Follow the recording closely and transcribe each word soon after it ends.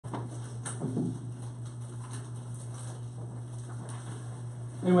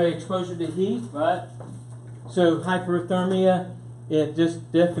Anyway, exposure to heat, right? So hyperthermia,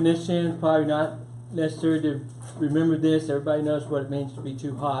 just definition, probably not necessary to remember this. Everybody knows what it means to be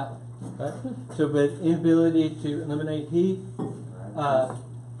too hot. Right? So, but inability to eliminate heat.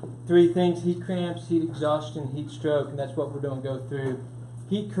 Three things: heat cramps, heat exhaustion, heat stroke, and that's what we're going to go through.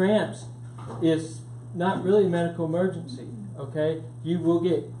 Heat cramps is not really a medical emergency. Okay, you will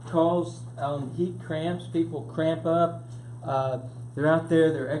get calls on heat cramps. People cramp up. They're out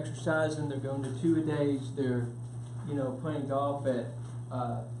there. They're exercising. They're going to 2-a-days. They're, playing golf at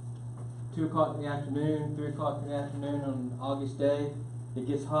 2 o'clock in the afternoon, 3 o'clock in the afternoon on an August day. It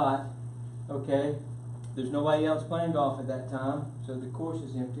gets hot. Okay, there's nobody else playing golf at that time, so the course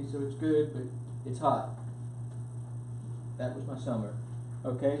is empty. So it's good, but it's hot. That was my summer.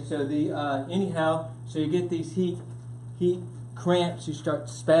 Okay, so so you get these heat cramps. You start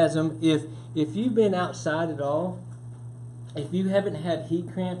to spasm. If you've been outside at all, if you haven't had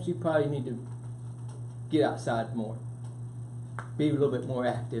heat cramps, you probably need to get outside more. Be a little bit more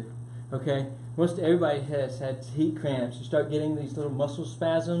active. Okay, most everybody has had heat cramps. You start getting these little muscle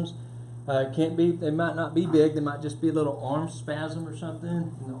spasms. They might not be big. They might just be a little arm spasm or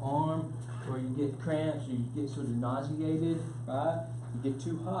something in the arm, or you get cramps. Or you get sort of nauseated, right? You get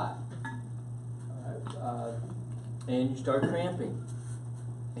too hot, and you start cramping.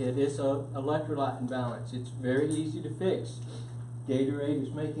 It is an electrolyte imbalance. It's very easy to fix. Gatorade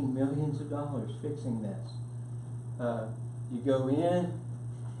is making millions of dollars fixing this. You go in,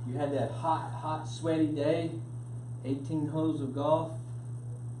 you had that hot, sweaty day, 18 holes of golf,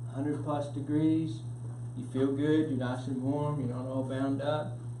 100 plus degrees. You feel good, you're nice and warm, you're not all bound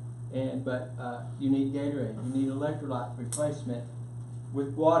up, but you need Gatorade. You need electrolyte replacement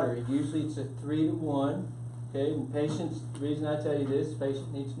with water. Usually it's a 3-to-1. Okay, and patients, the reason I tell you this, the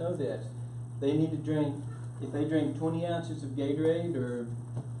patient needs to know this. They need to drink, if they drink 20 ounces of Gatorade or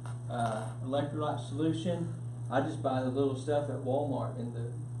electrolyte solution, I just buy the little stuff at Walmart in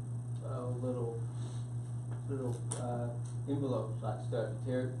the little envelopes like stuff.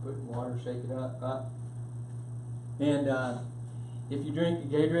 Tear it, put it in water, shake it up. And if you drink a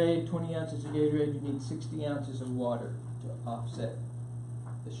Gatorade, 20 ounces of Gatorade, you need 60 ounces of water to offset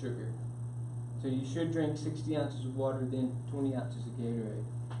the sugar. So you should drink 60 ounces of water, then 20 ounces of Gatorade.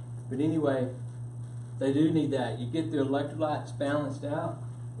 But anyway, they do need that. You get the electrolytes balanced out,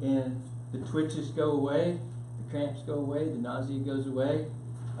 and the twitches go away, the cramps go away, the nausea goes away,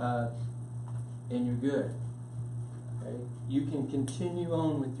 and you're good. Okay? You can continue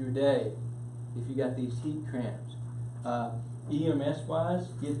on with your day if you got these heat cramps. EMS-wise,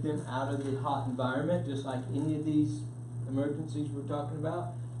 get them out of the hot environment, just like any of these emergencies we're talking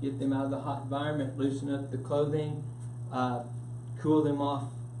about. Get them out of the hot environment, loosen up the clothing, cool them off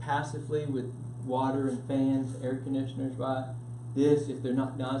passively with water and fans, air conditioners, right? This, if they're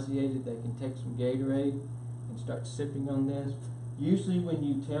not nauseated, they can take some Gatorade and start sipping on this. Usually when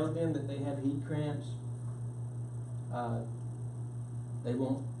you tell them that they have heat cramps, they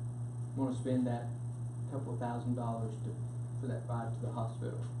won't want to spend that couple $1,000 for that ride to the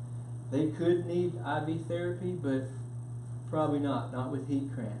hospital. They could need IV therapy, but probably not with heat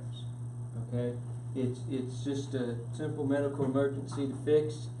cramps. Okay, it's just a simple medical emergency to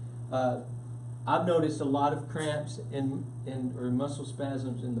fix. I've noticed a lot of cramps or muscle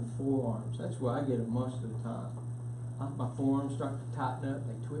spasms in the forearms. That's where I get them most of the time. My forearms start to tighten up,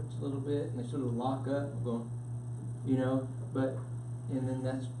 they twitch a little bit, and they sort of lock up. I'm going, and then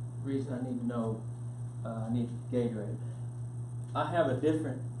that's the reason I need to know. I need Gatorade. I have a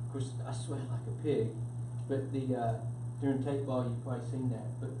different. Of course, I sweat like a pig, but during tape ball, you've probably seen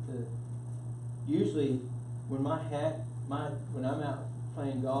that. But usually, when when I'm out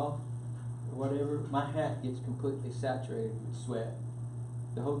playing golf or whatever, my hat gets completely saturated with sweat.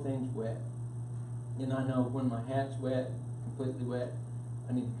 The whole thing's wet, and I know when my hat's wet, completely wet,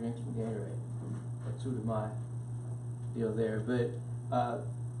 I need to drink some Gatorade. That's sort of my deal there. But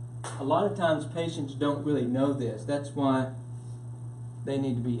a lot of times, patients don't really know this. That's why they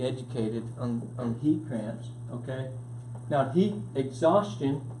need to be educated on heat cramps. Okay. Now, heat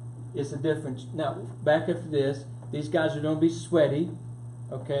exhaustion is the difference. Now, back up to this. These guys are going to be sweaty,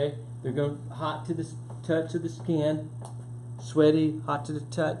 okay? They're going hot to the touch of the skin, sweaty, hot to the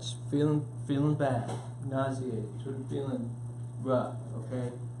touch, feeling bad, nauseated, sort of feeling rough,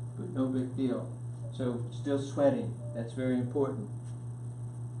 okay? But no big deal. So, still sweating. That's very important.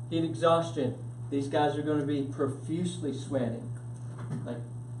 Heat exhaustion. These guys are going to be profusely sweating, like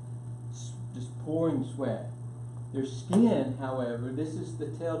just pouring sweat. Their skin, however, this is the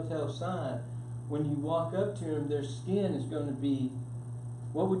telltale sign. When you walk up to them, their skin is going to be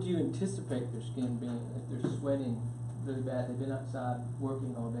what would you anticipate their skin being if they're sweating really bad? They've been outside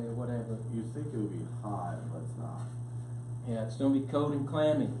working all day or whatever. You'd think it would be hot, but it's not. Yeah, it's going to be cold and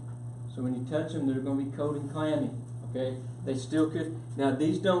clammy. So when you touch them, they're going to be cold and clammy. Okay, they still could. Now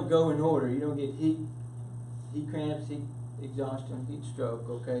these don't go in order. You don't get heat cramps, heat exhaustion, heat stroke.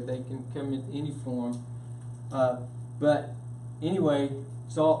 Okay, they can come in any form. But anyway,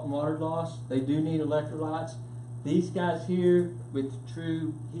 salt and water loss. They do need electrolytes. These guys here with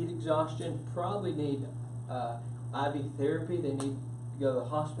true heat exhaustion probably need IV therapy. They need to go to the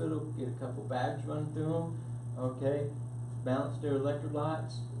hospital, get a couple bags run through them. Okay, balance their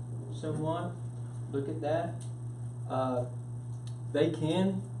electrolytes somewhat. Look at that. They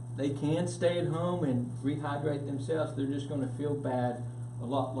can stay at home and rehydrate themselves. They're just going to feel bad a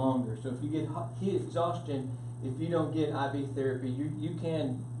lot longer. So if you get heat exhaustion, if you don't get IV therapy, you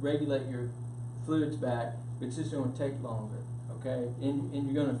can regulate your fluids back, but it's just going to take longer. Okay, and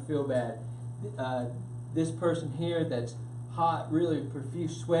you're going to feel bad. This person here that's hot, really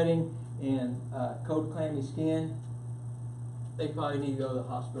profuse sweating and cold clammy skin, they probably need to go to the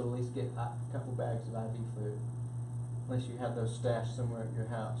hospital, at least get a couple bags of IV fluid, unless you have those stashed somewhere at your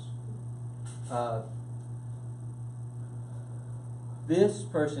house. This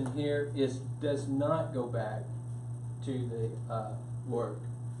person here does not go back to the work.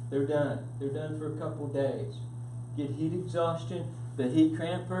 They're done. They're done for a couple days. Get heat exhaustion. The heat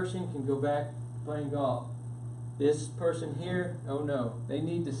cramp person can go back to playing golf. This person here, oh no, they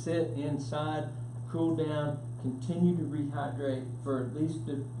need to sit inside, cool down, continue to rehydrate for at least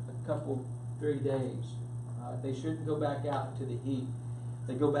a couple, 3 days. They shouldn't go back out to the heat.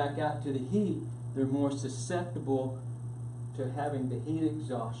 They go back out to the heat, they're more susceptible to having the heat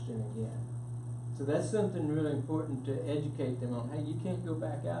exhaustion again. So that's something really important to educate them on. Hey, you can't go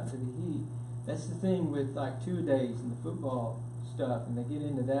back out to the heat. That's the thing with like 2 days and the football stuff, and they get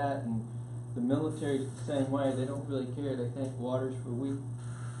into that, and the military's the same way. They don't really care. They think water's for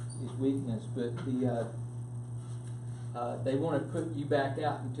weakness, but they want to put you back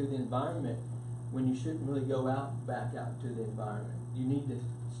out into the environment when you shouldn't really go back out to the environment. You need to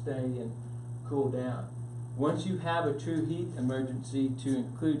stay and cool down. Once you have a true heat emergency, to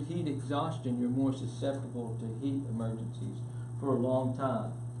include heat exhaustion, you're more susceptible to heat emergencies for a long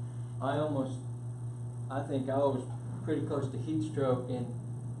time. I think I was pretty close to heat stroke, and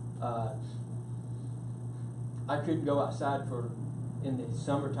I couldn't go outside in the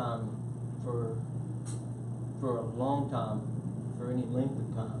summertime for a long time, for any length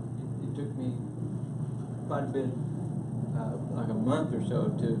of time. It took me quite a bit, like a month or so,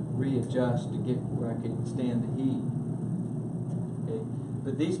 to readjust to get where I could stand the heat. Okay.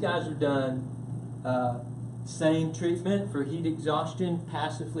 But these guys are done. Same treatment for heat exhaustion,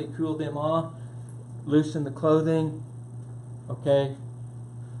 passively cool them off, loosen the clothing. Okay,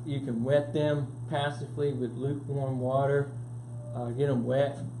 you can wet them passively with lukewarm water, get them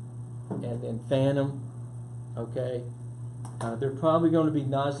wet, and then fan them. Okay, they're probably going to be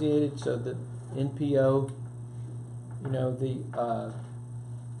nauseated, so the NPO,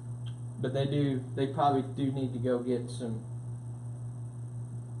 but they probably do need to go get some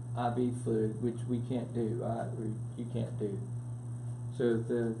IV fluid, which we can't do, or you can't do. So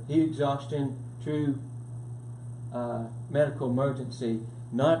the heat exhaustion, true medical emergency,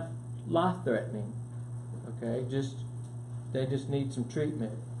 not life-threatening. Okay, they just need some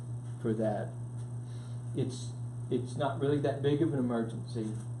treatment for that. It's not really that big of an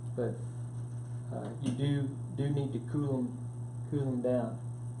emergency, but you do need to cool them down.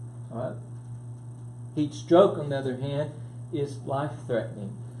 All right. Heat stroke, on the other hand, is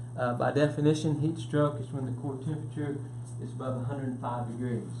life-threatening. By definition, heat stroke is when the core temperature is above 105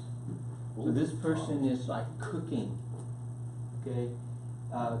 degrees. So this person is like cooking. Okay,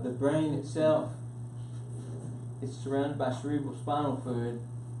 the brain itself is surrounded by cerebral spinal fluid.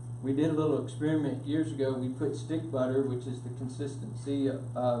 We did a little experiment years ago. We put stick butter, which is the consistency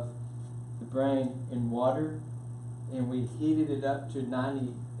of the brain, in water, and we heated it up to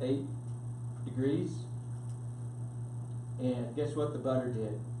 98 degrees. And guess what the butter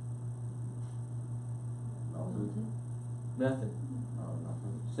did? Nothing.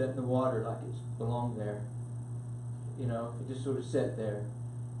 Set in the water like it belonged there. It just sort of sat there.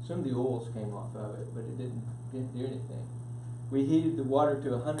 Some of the oils came off of it, but it didn't do anything. We heated the water to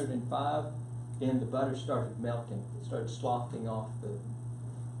 105, and the butter started melting. It started sloughing off.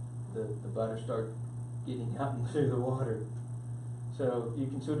 The butter started getting out into the water. So you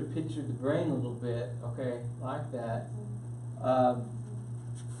can sort of picture the brain a little bit, okay, like that.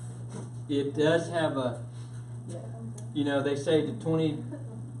 It does have a, they say the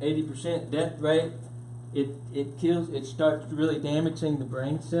 80% death rate it starts really damaging the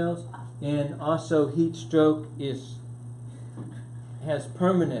brain cells, and also heat stroke has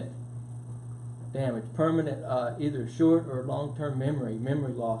permanent damage, permanent either short or long-term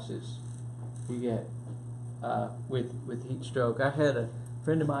memory losses you get with heat stroke. I had a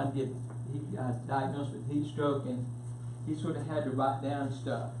friend of mine he got diagnosed with heat stroke, and he sort of had to write down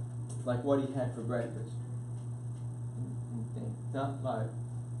stuff like what he had for breakfast. And think, not like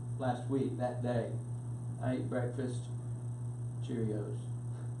last week, that day, I ate breakfast, Cheerios,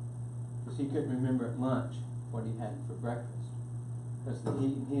 because he couldn't remember at lunch what he had for breakfast. Because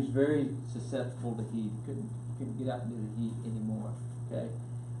he's very susceptible to heat. He couldn't get out into the heat anymore. Okay,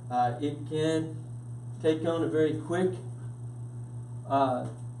 it can take on a very quick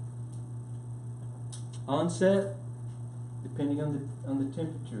onset, depending on the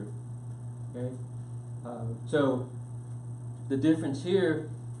temperature. Okay, so the difference here,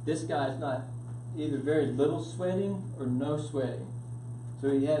 this guy's not either very little sweating or no sweating. So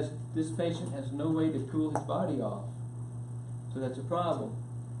this patient has no way to cool his body off. So that's a problem.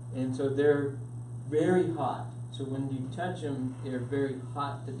 And so they're very hot. So when you touch them, they're very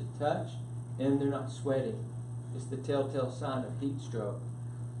hot to the touch, and they're not sweating. It's the telltale sign of heat stroke.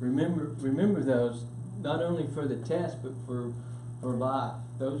 Remember those, not only for the test, but for life.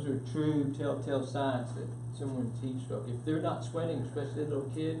 Those are true telltale signs that someone's heat stroke. If they're not sweating, especially little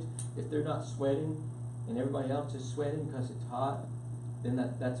kids, if they're not sweating and everybody else is sweating because it's hot, then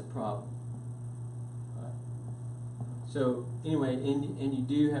that's a problem. So anyway, and you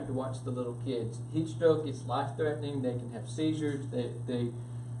do have to watch the little kids. Heat stroke is life-threatening. They can have seizures. They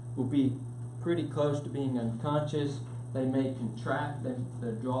will be pretty close to being unconscious. They may contract.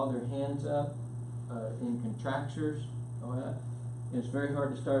 They draw their hands up in contractures. It's very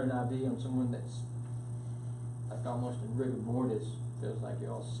hard to start an IV on someone that's like almost in rigor mortis. Feels like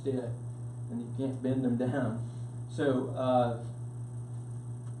you're all stiff and you can't bend them down. So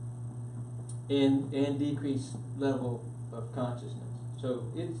and decreased level of consciousness. So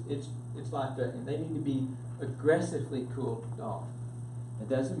it's life-threatening. They need to be aggressively cooled off. It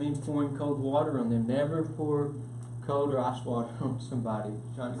doesn't mean pouring cold water on them. Never pour cold or ice water on somebody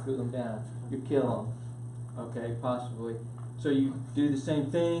trying to cool them down. You kill them. Okay, possibly. So you do the same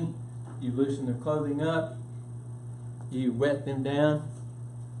thing. You loosen their clothing up. You wet them down.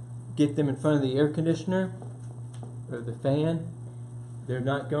 Get them in front of the air conditioner or the fan. They're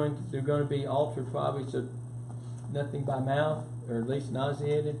going to be altered probably, so nothing by mouth, or at least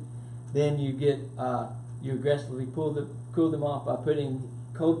nauseated. Then you you aggressively cool them off by putting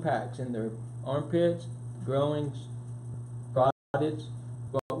cold packs in their armpits, groins, carotids.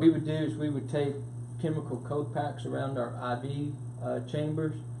 What we would do is we would take chemical cold packs around our IV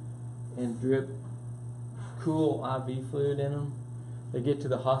chambers and drip cool IV fluid in them. They get to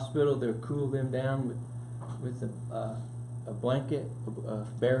the hospital, they'll cool them down with a blanket, a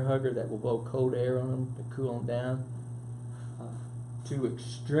bear hugger that will blow cold air on them to cool them down. To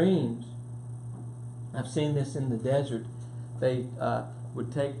extremes, I've seen this in the desert. They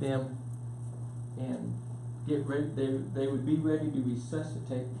would take them and get ready. They would be ready to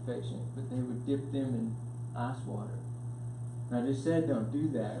resuscitate the patient, but they would dip them in ice water. And I just said don't do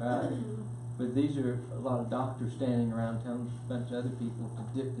that, right? But these are a lot of doctors standing around telling a bunch of other people to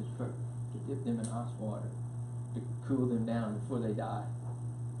dip them in ice water to cool them down before they die.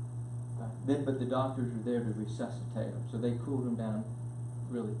 But the doctors are there to resuscitate them, so they cool them down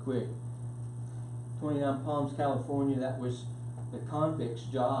really quick. 29 Palms, California, that was the convicts'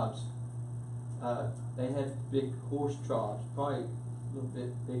 jobs. They had big horse troughs, probably a little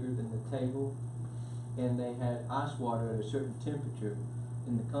bit bigger than the table, and they had ice water at a certain temperature.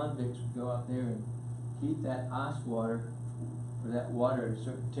 And the convicts would go out there and heat that ice water, or that water at a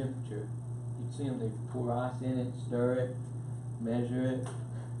certain temperature. You'd see them, they'd pour ice in it, stir it, measure it,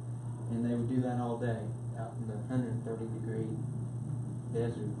 and they would do that all day out in the 130-degree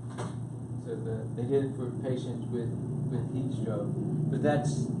desert. So they did it for patients with heat stroke. But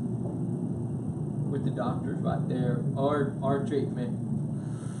that's with the doctors right there. Our treatment,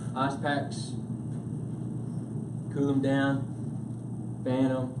 ice packs, cool them down, fan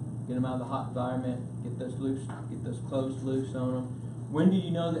them, get them out of the hot environment, get those clothes loose on them. When do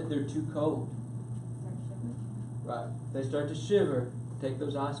you know that they're too cold? Right. They start to shiver. Take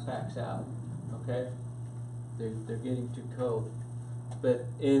those ice packs out. Okay. They're getting too cold. But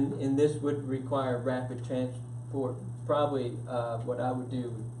in this would require rapid transport. Probably what I would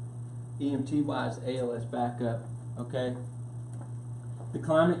do, EMT wise, ALS backup. Okay. The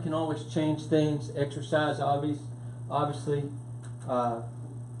climate can always change things. Exercise, obviously.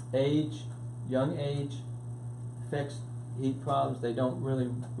 Age, young age, affects heat problems. They don't really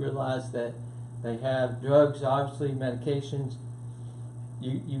realize that They have drugs, obviously, medications.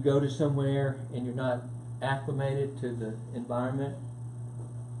 You go to somewhere and you're not acclimated to the environment.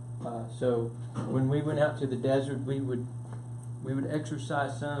 So when we went out to the desert, we would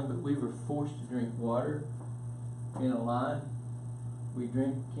exercise some, but we were forced to drink water in a line. We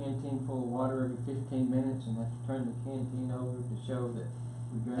drink a canteen full of water every 15 minutes and have to turn the canteen over to show that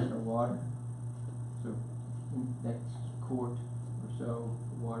we drank our water. So next quart or so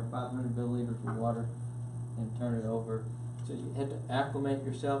of water, 500 milliliters of water, and turn it over. So you had to acclimate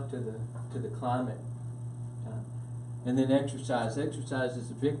yourself to the climate. And then exercise. Exercise is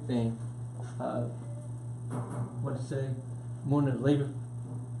a big thing. What to say? More than a liter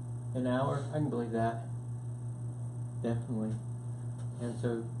an hour. I can believe that. Definitely. And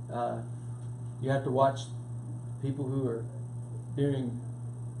so you have to watch people who are doing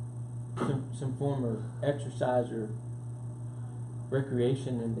some form of exercise or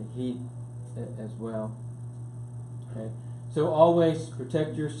recreation in the heat as well. Okay. So always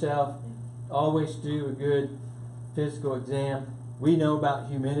protect yourself. Always do a good physical exam. We know about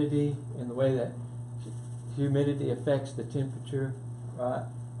humidity and the way that humidity affects the temperature, right?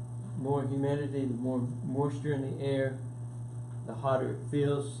 More humidity, the more moisture in the air, the hotter it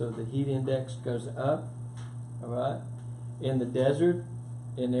feels, so the heat index goes up, all right? In the desert,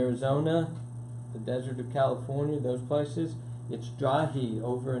 in Arizona, the desert of California, those places, it's dry heat.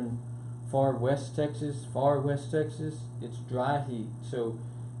 Over in far west Texas, it's dry heat. So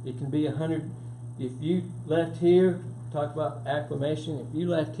it can be 100. If you left here, talk about acclimation, if you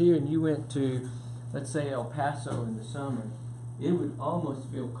left here and you went to, let's say, El Paso in the summer, it would almost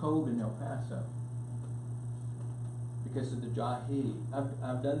feel cold in El Paso because of the dry heat.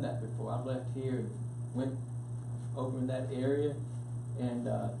 I've done that before. I left here and went over in that area, and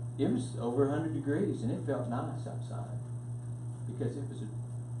it was over 100 degrees, and it felt nice outside because it was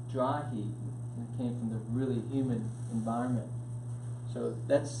a dry heat and it came from the really humid environment. So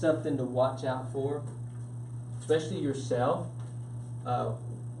that's something to watch out for, especially yourself.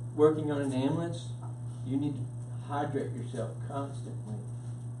 Working on an ambulance, you need to hydrate yourself constantly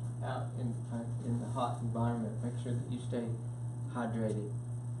out in the hot environment. Make sure that you stay hydrated.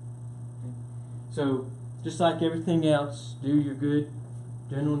 Okay. So just like everything else, do your good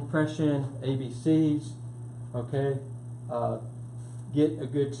general impression, ABCs, okay? Get a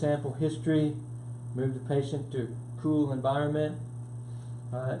good sample history, move the patient to a cool environment.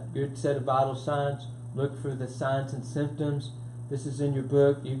 Good set of vital signs. Look for the signs and symptoms. This is in your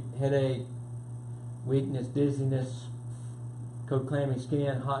book. Headache, weakness, dizziness, cold clammy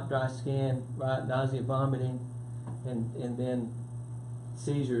skin, hot dry skin, right? Nausea, vomiting, and then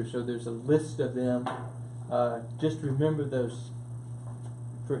seizures. So there's a list of them. Just remember those.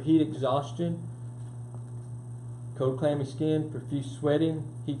 For heat exhaustion, cold clammy skin, profuse sweating,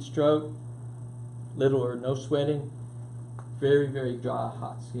 heat stroke, little or no sweating, very, very dry,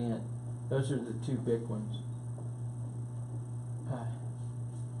 hot skin. Those are the two big ones.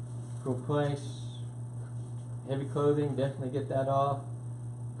 Cool place. Heavy clothing, definitely get that off.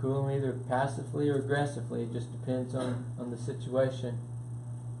 Cool them either passively or aggressively. It just depends on the situation.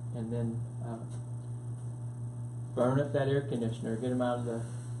 And then burn up that air conditioner. Get them out of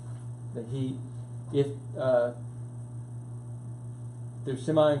the heat. If they're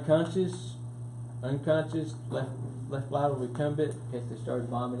semi-unconscious, unconscious, left lateral recumbent in case they started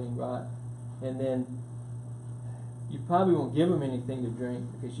vomiting, right? And then you probably won't give them anything to drink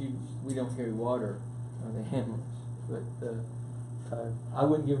because we don't carry water on the ambulance. But I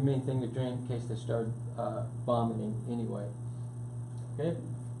wouldn't give them anything to drink in case they started vomiting anyway. Okay?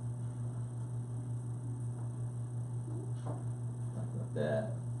 Talk about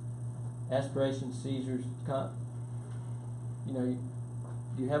that. Aspiration, seizures,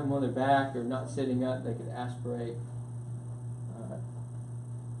 you have them on their back or not sitting up, they could aspirate.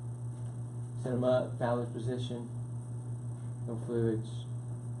 Set them up, Fowler's position, no fluids.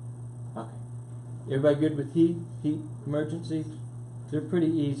 Okay. Everybody good with heat emergencies? They're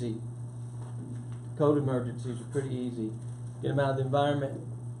pretty easy. Cold emergencies are pretty easy. Get them out of the environment,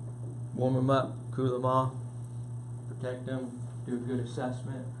 warm them up, cool them off, protect them, do a good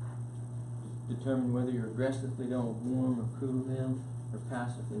assessment, determine whether you're aggressively going to warm or cool them, or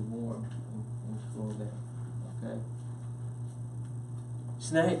passively warm and cool them. Okay?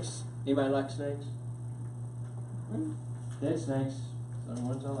 Snakes. Anybody like snakes? Dead snakes. Some of the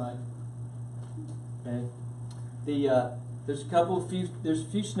ones I like. Okay. There's a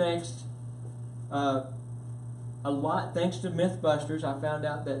few snakes. A lot, thanks to Mythbusters, I found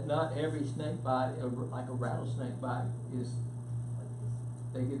out that not every snake bite, like a rattlesnake bite,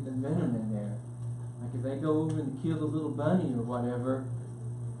 they get the venom in there. Like if they go over and kill the little bunny or whatever,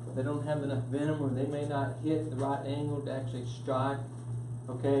 They don't have enough venom, or they may not hit the right angle to actually strike.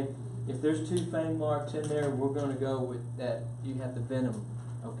 Okay, if there's 2 fang marks in there, we're going to go with that you have the venom.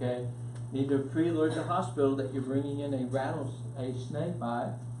 Okay, need to pre-alert the hospital that you're bringing in a snake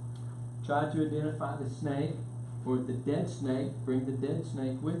bite. Try to identify the snake or the dead snake. Bring the dead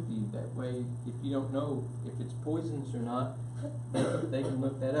snake with you. That way, if you don't know if it's poisonous or not, they can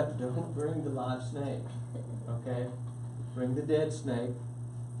look that up. Don't bring the live snake. Okay, bring the dead snake.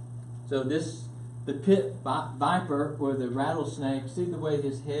 So the pit viper or the rattlesnake, see the way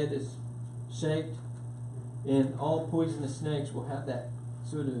his head is shaped? And all poisonous snakes will have that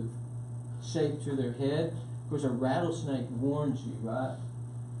sort of shape to their head. Of course, a rattlesnake warns you, right?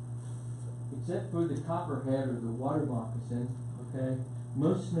 Except for the copperhead or the water moccasin, okay?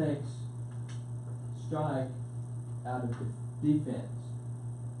 Most snakes strike out of defense.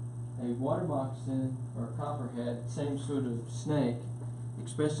 A water moccasin or a copperhead, same sort of snake,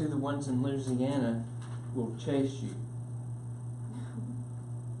 especially the ones in Louisiana, will chase you.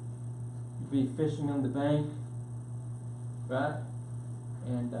 You'll be fishing on the bank, right?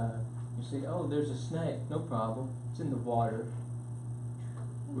 And you say, oh, there's a snake. No problem. It's in the water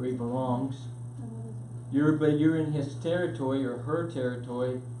where he belongs. But you're in his territory or her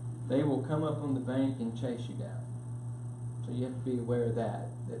territory. They will come up on the bank and chase you down. So you have to be aware of that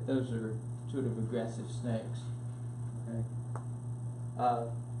those are sort of aggressive snakes. Okay.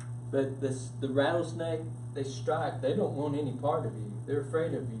 But the rattlesnake, they strike. They don't want any part of you. They're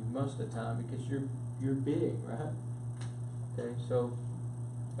afraid of you most of the time because you're big, right? Okay, so,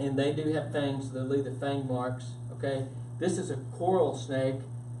 and they do have fangs. They'll leave the fang marks. Okay, this is a coral snake,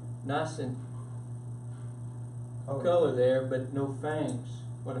 nice and color there, but no fangs.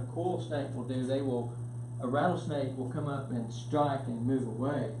 What a coral snake will do, a rattlesnake will come up and strike and move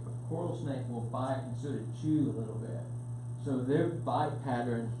away. A coral snake will bite and sort of chew a little bit. So their bite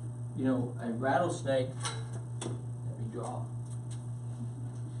pattern, a rattlesnake, let me draw.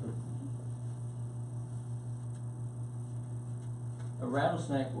 A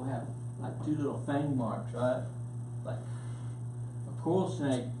rattlesnake will have like 2 little fang marks, right? Like a coral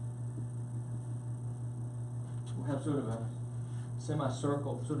snake will have sort of a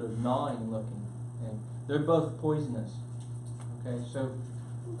semicircle, sort of gnawing looking thing. They're both poisonous. Okay, so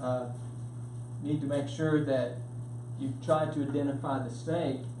need to make sure that you try to identify the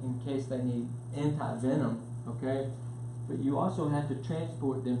snake in case they need anti-venom, okay? But you also have to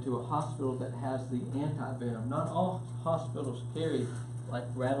transport them to a hospital that has the anti-venom. Not all hospitals carry like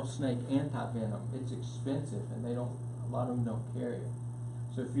rattlesnake anti-venom. It's expensive and a lot of them don't carry it.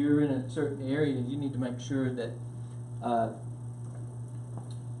 So if you're in a certain area, you need to make sure that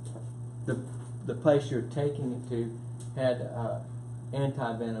the place you're taking it to had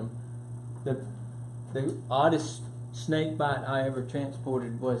anti-venom. The oddest snake bite I ever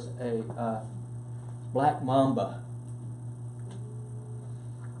transported was a black mamba.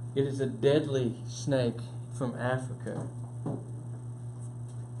 It is a deadly snake from Africa.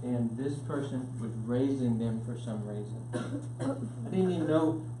 And this person was raising them for some reason. I didn't even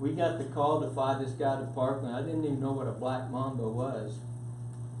know, we got the call to fly this guy to Parkland. I didn't even know what a black mamba was.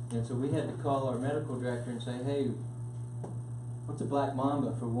 And so we had to call our medical director and say, hey, what's a black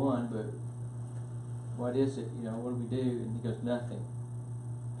mamba for one, but what is it? What do we do? And he goes, nothing.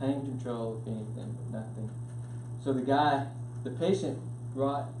 Pain control, if anything, but nothing. So the patient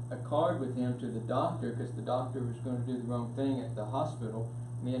brought a card with him to the doctor because the doctor was going to do the wrong thing at the hospital.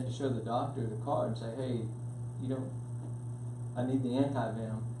 And he had to show the doctor the card and say, hey, I need the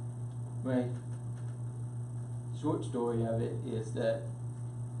anti-venom. My short story of it is that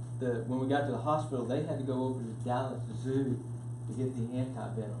when we got to the hospital, they had to go over to Dallas Zoo to get the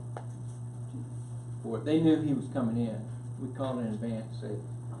anti-venom for it. They knew he was coming in. We called in advance and said,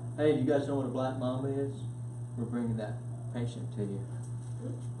 hey, do you guys know what a black mamba is? We're bringing that patient to you.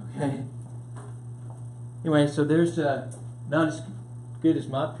 Okay? Anyway, so there's not as good as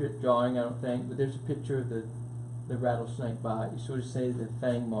my drawing, I don't think, but there's a picture of the rattlesnake bite. You sort of see the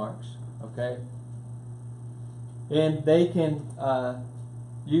fang marks, okay? And they can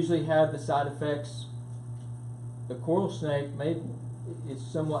usually have the side effects. The coral snake is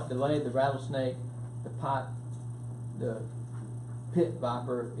somewhat delayed. The rattlesnake, the pit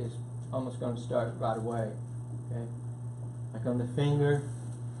viper is almost going to start right away, okay? Like on the finger,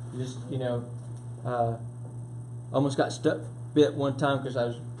 just, almost got bit one time because I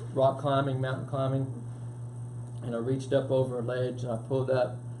was mountain climbing, and I reached up over a ledge and I pulled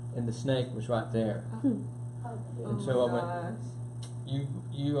up and the snake was right there. And so I went,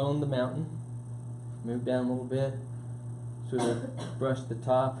 you own the mountain, move down a little bit, sort of brush the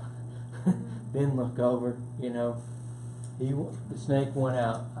top, then look over, The snake went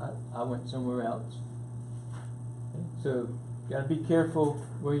out. I went somewhere else. Okay? So you got to be careful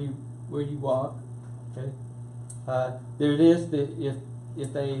where you walk. Okay. There it is.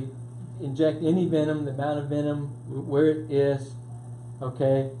 If they inject any venom, the amount of venom, where it is,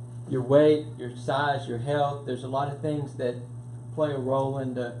 okay, your weight, your size, your health. There's a lot of things that play a role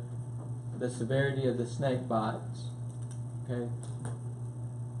in the severity of the snake bites. Okay.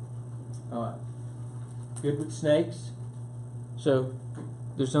 All right. Good with snakes. So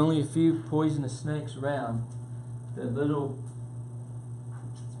there's only a few poisonous snakes around. The little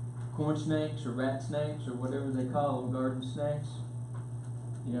corn snakes or rat snakes or whatever they call them, garden snakes.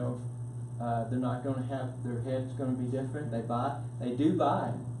 You know, they're not going to have, their head's going to be different. They bite. They do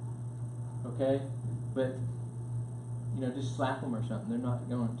bite. Okay, but you know, just slap them or something. They're not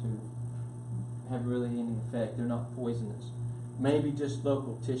going to have really any effect. They're not poisonous. Maybe just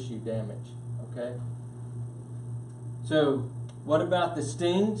local tissue damage. Okay. So, what about the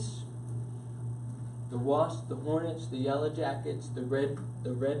stings? The wasps, the hornets, the yellow jackets, the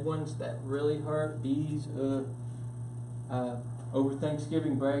red ones that really hurt. Bees. Over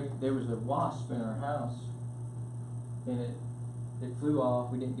Thanksgiving break, there was a wasp in our house, and it flew off.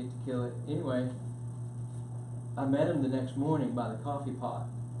 We didn't get to kill it. Anyway, I met him the next morning by the coffee pot.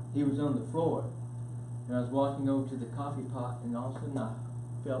 He was on the floor, and I was walking over to the coffee pot, and all of a sudden I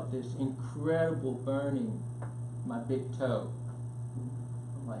felt this incredible burning in my big toe.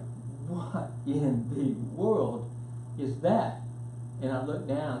 I'm like, what in the world is that? And I looked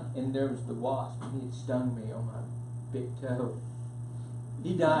down, and there was the wasp, and he had stung me on my big toe.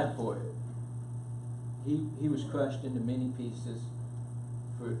 He died for it. He was crushed into many pieces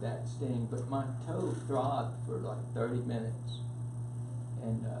for that sting, but my toe throbbed for like 30 minutes,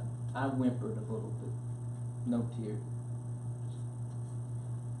 and I whimpered a little bit, no tears.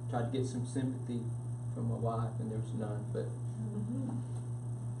 Tried to get some sympathy from my wife, and there was none. But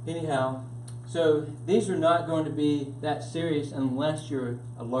anyhow, so these are not going to be that serious unless you're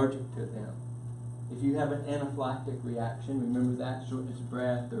allergic to them. If you have an anaphylactic reaction, remember that, shortness of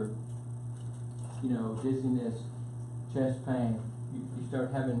breath, or dizziness, chest pain, you start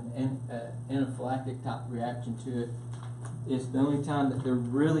having an anaphylactic type reaction to it. It's the only time that they're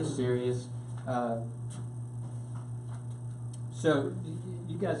really serious. So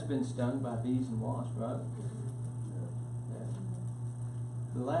you guys have been stung by bees and wasps, right? Yeah.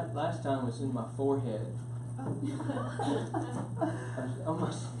 The last time was in my forehead. I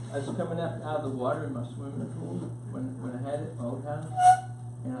was coming out of the water in my swimming pool when I had it my old house,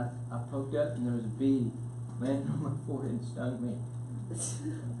 and I poked up and there was a bee landing on my forehead and stung me. I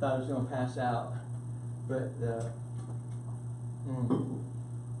thought I was going to pass out, but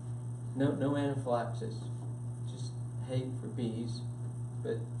no anaphylaxis, just hate for bees,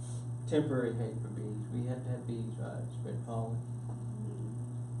 but temporary hate for bees. We have to have bees, right? Spread pollen.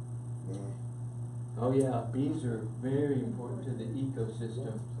 Oh yeah, bees are very important to the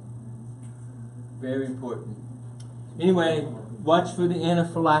ecosystem. Very important. Anyway, watch for the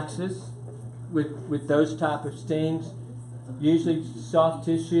anaphylaxis with those type of stings. Usually soft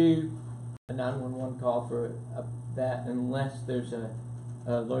tissue, a 911 call for that unless there's an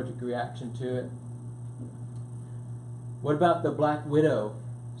allergic reaction to it. What about the black widow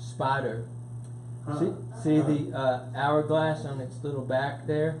spider? See the hourglass on its little back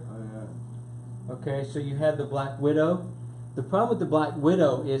there? Okay, so you have the black widow. The problem with the black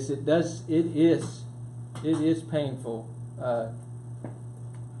widow is it is painful.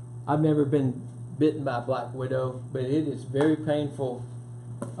 I've never been bitten by a black widow, but it is very painful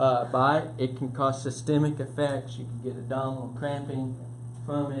bite. It can cause systemic effects. You can get abdominal cramping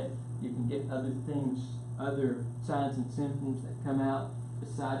from it. You can get other things, other signs and symptoms that come out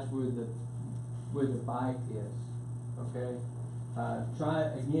besides where the bite is. Okay. Try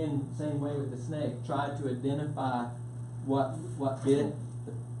again, same way with the snake. Try to identify what bit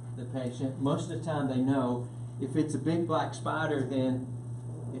the patient. Most of the time they know. If it's a big black spider, then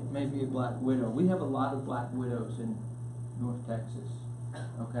it may be a black widow. We have a lot of black widows in North Texas.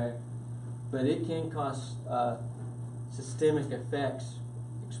 Okay, but it can cause systemic effects,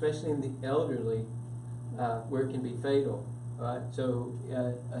 especially in the elderly, where it can be fatal. All right, so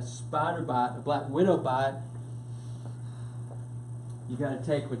a spider bite, a black widow bite, you got to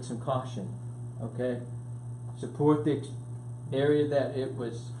take with some caution, okay? Support the area that it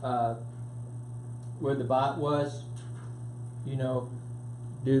was, where the bite was.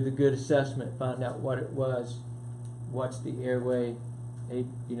 Do the good assessment, find out what it was, what's the airway,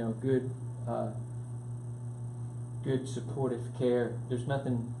 good supportive care. There's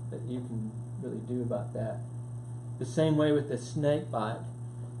nothing that you can really do about that. The same way with the snake bite.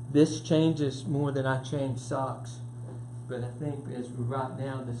 This changes more than I change socks. But I think as for right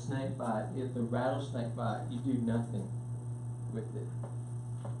now, the snake bite, if the rattlesnake bite, you do nothing with it.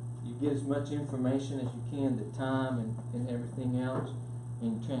 You get as much information as you can, the time and everything else,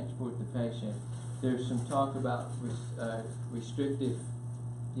 and transport the patient. There's some talk about restrictive,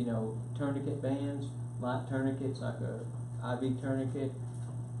 tourniquet bands, light tourniquets like a IV tourniquet,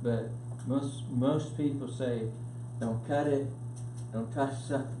 but most people say don't cut it, don't try to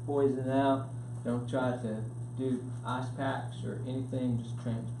suck the poison out, don't try to do ice packs or anything, just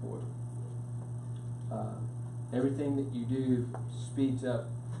transport. Everything that you do speeds up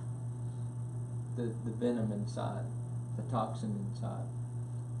the venom inside, the toxin inside.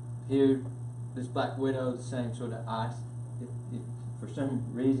 Here, this black widow, the same sort of ice. If for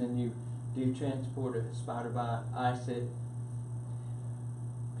some reason you do transport a spider bite, ice it,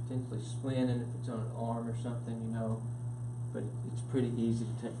 potentially splint it if it's on an arm or something, but it's pretty easy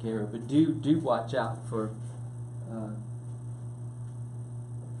to take care of. But do watch out for,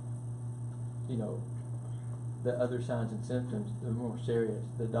 the other signs and symptoms, the more serious,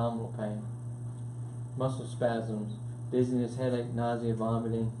 the abdominal pain, muscle spasms, dizziness, headache, nausea,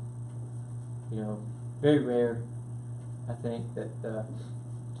 vomiting. Very rare, I think, that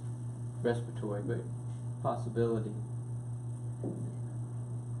respiratory, but possibility.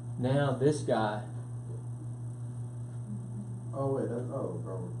 Now this guy. Oh wait,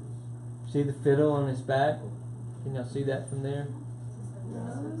 bro. See the fiddle on his back? Can y'all see that from there?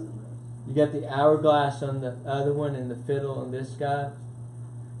 Yeah. You got the hourglass on the other one and the fiddle on this guy.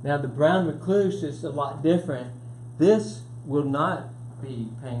 Now the brown recluse is a lot different. This will not be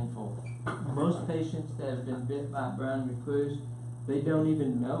painful. Most patients that have been bit by brown recluse, they don't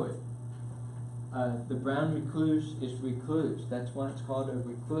even know it. The brown recluse is recluse. That's why it's called a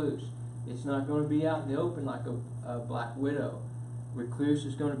recluse. It's not going to be out in the open like a black widow. Recluse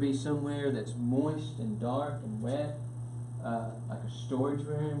is going to be somewhere that's moist and dark and wet, like a storage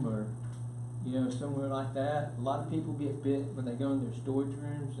room or somewhere like that. A lot of people get bit when they go in their storage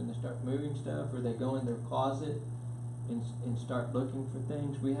rooms and they start moving stuff, or they go in their closet and start looking for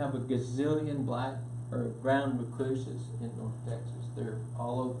things. We have a gazillion black or brown recluses in North Texas. They're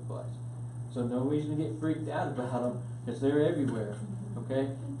all over the place. So no reason to get freaked out about them, because they're everywhere. Okay?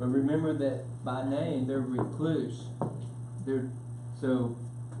 But remember that by name, they're recluse. So,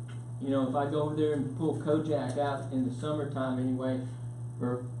 if I go over there and pull Kojak out in the summertime anyway,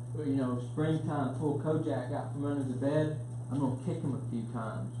 or springtime, pull Kojak out from under the bed, I'm going to kick him a few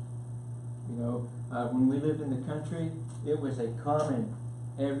times. When we lived in the country, it was a common,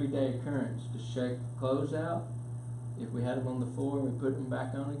 everyday occurrence to shake clothes out. If we had them on the floor, we put them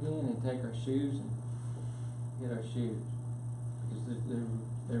back on again and take our shoes and hit our shoes, because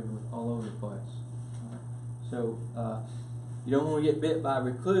they're all over the place. So you don't want to get bit by a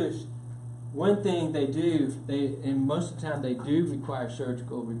recluse. One thing they do, and most of the time they do require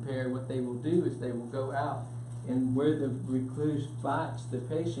surgical repair. What they will do is they will go out, and where the recluse bites the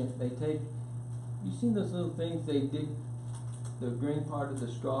patient, they take. You seen those little things they dig the green part of the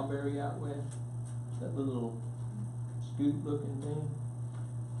strawberry out with? That little scoop-looking thing.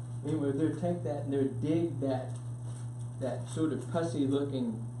 Anyway, they'll take that and they'll dig that sort of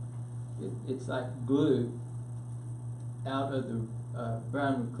pussy-looking. It's like glue out of the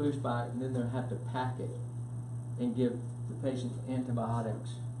brown recluse bite, and then they'll have to pack it and give the patient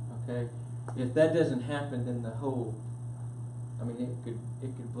antibiotics. Okay, if that doesn't happen, then the whole, it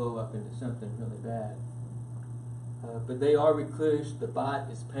could blow up into something really bad. But they are recluse. The bite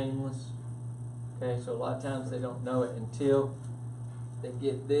is painless. Okay, so a lot of times they don't know it until they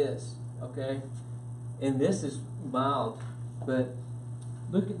get this. Okay, and this is mild, but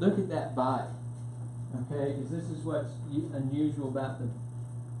look at that bite. Okay, because this is what's unusual about the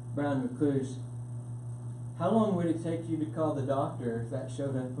brown recluse. How long would it take you to call the doctor if that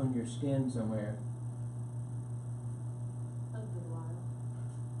showed up on your skin somewhere? A good while.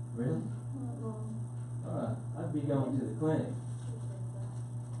 Really? Not long. Alright, I'd be going to the clinic.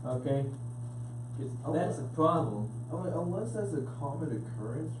 Okay? 'Cause that's a problem. Unless that's a common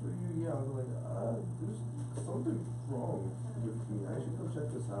occurrence for you, yeah, I'm like, there's something wrong with me. I should come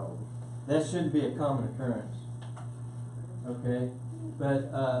check this out. That shouldn't be a common occurrence. Okay? But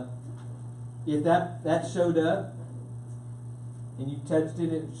if that showed up and you touched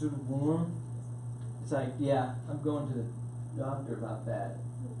it, it was sort of warm, it's like, yeah, I'm going to the doctor about that.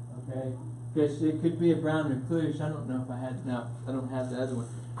 Okay? Because it could be a brown recluse. I don't know if I don't have the other one.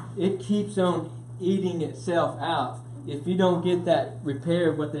 It keeps on eating itself out. If you don't get that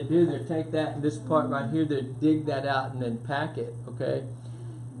repaired, what they do, they take that and this part right here, they dig that out and then pack it. Okay?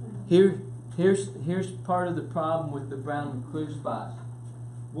 Here's part of the problem with the brown recluse bite.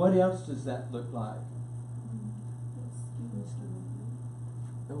 What else does that look like?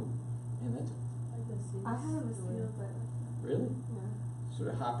 I had a mosquito bite like Really? that. Yeah. Sort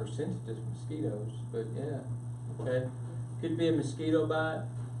of hypersensitive to mosquitoes, but yeah, okay. Could be a mosquito bite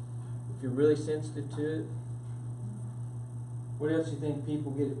if you're really sensitive to it. What else do you think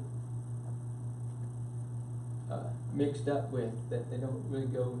people get mixed up with that they don't really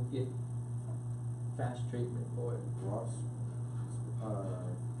go and get fast treatment for it? Wasp,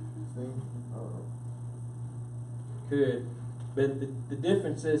 thing, I don't know. Could, but the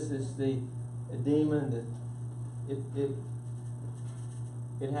difference is the edema and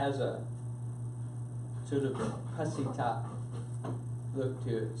it has a sort of a pussy type look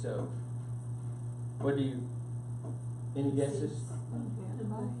to it. So, what do you? Any guesses?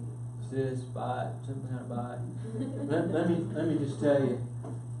 Cyst, bite, some kind of bite. let me just tell you,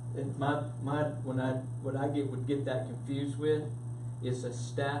 what I would get that confused with is a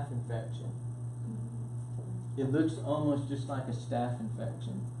staph infection. It looks almost just like a staph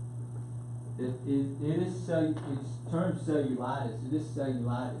infection. It is it's termed cellulitis. It is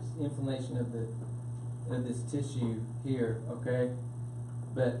cellulitis, inflammation of this tissue here. Okay,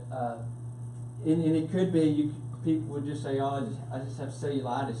 but and it could be people would just say, "Oh, I just have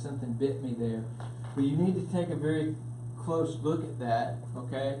cellulitis. Something bit me there." But you need to take a very close look at that.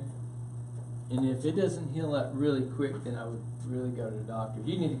 Okay, and if it doesn't heal up really quick, then I would really go to the doctor.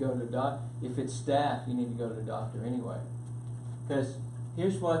 You need to go to the doctor. If it's staph, you need to go to the doctor anyway. Because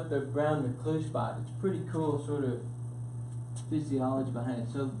here's what the brown recluse bite. It's pretty cool sort of physiology behind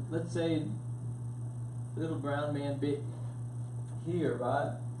it. So let's say little brown man bit here,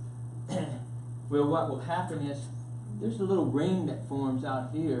 right? Well, what will happen is there's a little ring that forms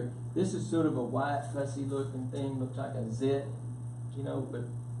out here. This is sort of a white, fussy looking thing, looks like a zit, but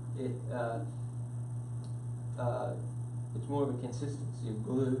it's more of a consistency of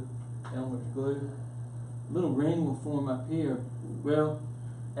glue, Elmer's glue. A little ring will form up here. Well,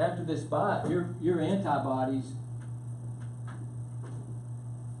 after this bite, your antibodies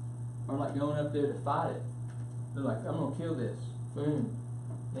are like going up there to fight it. They're like, I'm going to kill this. Boom.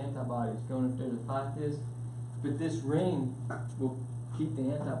 The antibodies going up there to fight this. But this ring will keep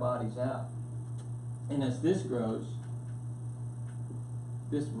the antibodies out. And as this grows,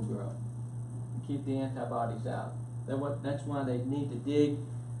 this will grow and keep the antibodies out. That's why they need to dig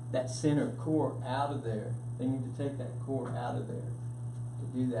that center core out of there. They need to take that core out of there to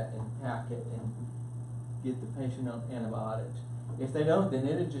do that and pack it and get the patient on antibiotics. If they don't, then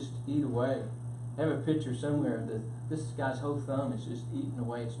it'll just eat away. I have a picture somewhere that this guy's whole thumb is just eaten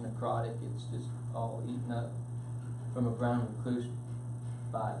away. It's necrotic. It's just all eaten up from a brown recluse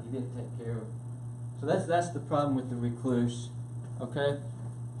bite. He didn't take care of it. So that's the problem with the recluse. Okay?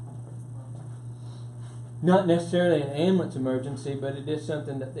 Not necessarily an ambulance emergency, but it is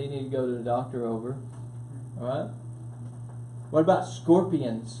something that they need to go to the doctor over. All right? What about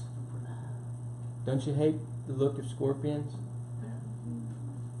scorpions? Don't you hate the look of scorpions?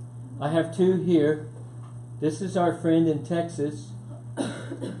 I have two here. This is our friend in Texas.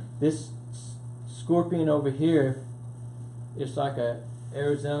 This scorpion over here is like a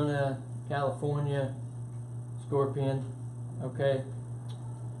Arizona, California scorpion. Okay?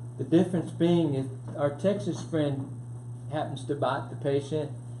 The difference being is our Texas friend happens to bite the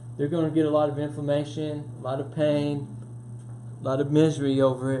patient. They're going to get a lot of inflammation, a lot of pain, a lot of misery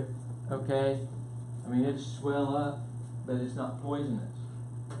over it. Okay? I mean, it'll swell up, but it's not poisonous.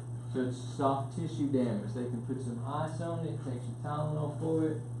 So it's soft tissue damage. They can put some ice on it, take some Tylenol for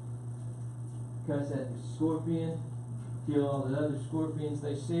it, cut that scorpion, kill all the other scorpions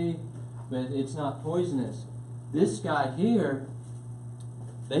they see, but it's not poisonous. This guy here,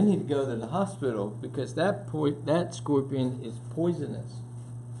 they need to go to the hospital because that scorpion is poisonous.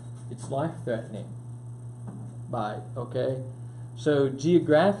 It's life-threatening bite, okay? So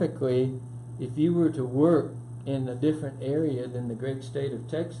geographically, if you were to work in a different area than the great state of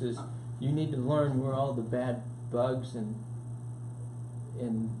Texas, you need to learn where all the bad bugs and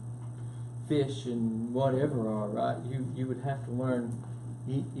fish and whatever are, right? You would have to learn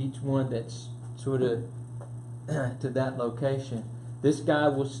each one that's sort of to that location. This guy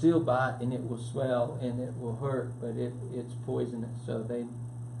will still bite and it will swell and it will hurt, but it's poisonous. So they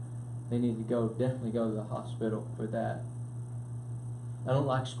need to definitely go to the hospital for that. I don't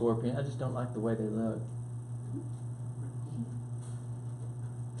like scorpion. I just don't like the way they look.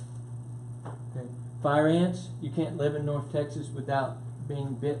 Okay. Fire ants. You can't live in North Texas without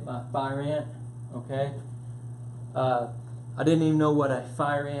being bit by a fire ant. Okay. I didn't even know what a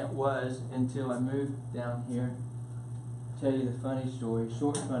fire ant was until I moved down here. Tell you the funny story,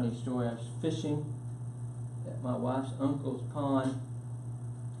 short funny story. I was fishing at my wife's uncle's pond,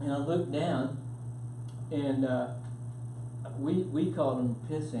 and I looked down, and we called them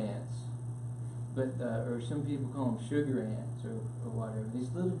piss ants. but or some people call them sugar ants or whatever.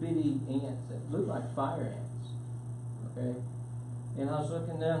 These little bitty ants that look like fire ants. Okay, and I was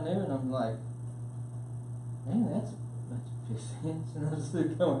looking down there and I'm like, man, that's fish ants, and I was still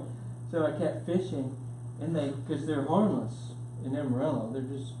going. So I kept fishing, and because they're harmless in Amarillo,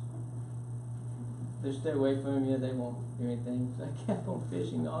 they stay away from you. They won't do anything. So I kept on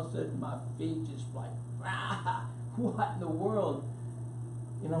fishing. All of a sudden, my feet just like, ah, what in the world?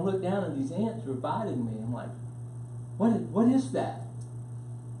 And I looked down and these ants were biting me. I'm like, what is that?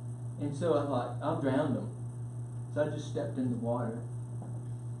 And so I thought, I'll drown them. So I just stepped in the water,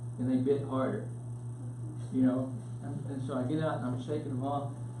 and they bit harder, you know. And so I get out and I'm shaking them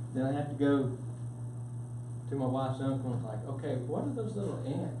off. Then I have to go to my wife's uncle and like, okay, what are those little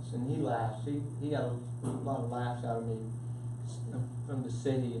ants? And he laughs. He got a lot of laughs out of me from the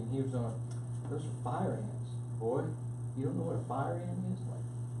city, and he was on, those are fire ants, boy. You don't know what a fire ant is? Like,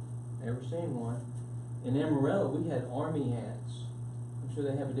 never seen one. In Amarillo, we had army ants. I'm sure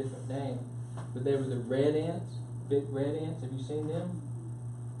they have a different name, but they were the red ants, big red ants. Have you seen them?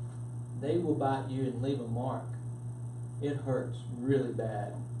 They will bite you and leave a mark. It hurts really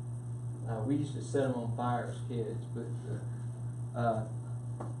bad. We used to set them on fire as kids, but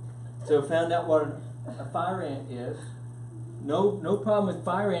so found out what a fire ant is. No problem with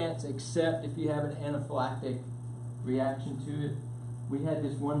fire ants except if you have an anaphylactic reaction to it. We had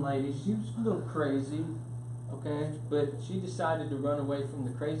this one lady, she was a little crazy, okay, but she decided to run away from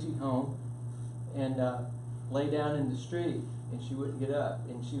the crazy home and lay down in the street, and she wouldn't get up,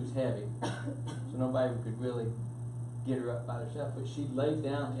 and she was heavy, so nobody could really get her up by herself, but she laid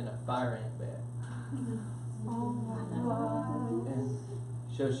down in a fire ant bed. Oh my God. And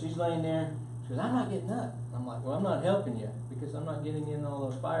so she's laying there, she goes, I'm not getting up. I'm like, well, I'm not helping you because I'm not getting in all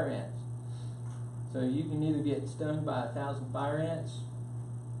those fire ants. So you can either get stung by 1,000 fire ants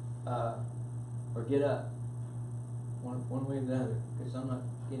or get up. One way or the other, because I'm not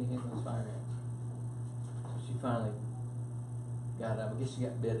getting in those fire ants. So she finally got up. I guess she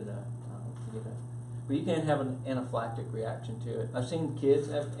got bit enough to get up. But you can have an anaphylactic reaction to it. I've seen kids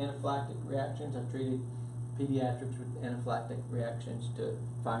have anaphylactic reactions. I've treated pediatrics with anaphylactic reactions to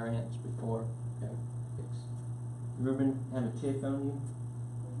fire ants before. Okay. You ever been have a tick on you?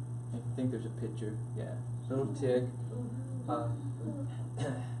 I think there's a picture. Yeah, it's a little tick.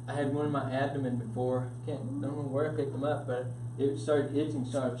 I had one in my abdomen before. Don't know where I picked them up, but it started itching,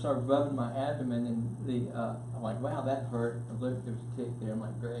 so I started rubbing my abdomen, and I'm like, wow, that hurt. I looked, there was a tick there. I'm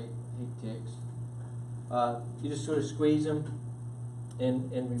like, great, I hate ticks. You just sort of squeeze them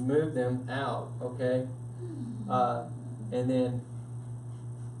and remove them out, okay? And then,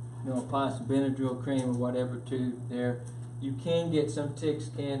 apply some Benadryl cream or whatever to there. You can get, some ticks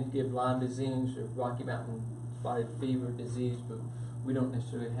can give Lyme disease or Rocky Mountain spotted fever disease, but we don't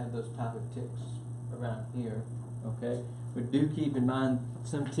necessarily have those type of ticks around here, okay? But do keep in mind,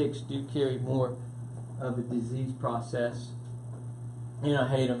 some ticks do carry more of a disease process. I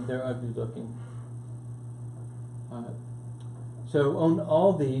hate them, they're ugly looking. So on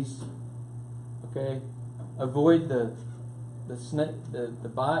all these, okay, avoid the snake, the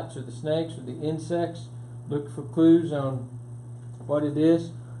bites or the snakes or the insects. Look for clues on what it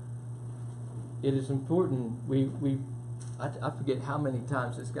is. It is important. I forget how many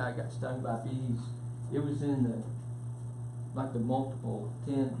times this guy got stung by bees. It was in the multiple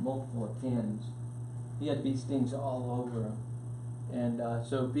of tens. He had bee stings all over him, and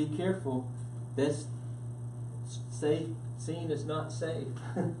so be careful. This scene is not safe.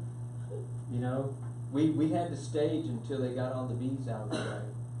 We had to stage until they got all the bees out of the way,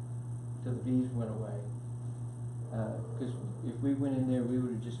 until the bees went away. Because if we went in there, we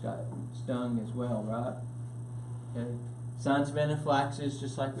would have just got stung as well, right? Okay. Signs of anaphylaxis,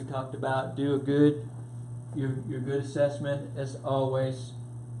 just like we talked about. Do your good assessment as always.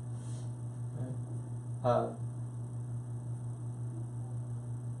 Okay.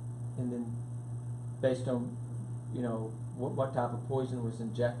 And then based on what type of poison was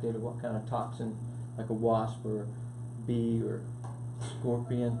injected or what kind of toxin, like a wasp or bee or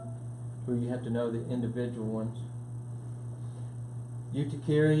scorpion, where you have to know the individual ones.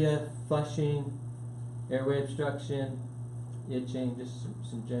 Urticaria, flushing, airway obstruction, itching, just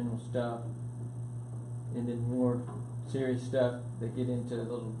some general stuff. And then more serious stuff, they get into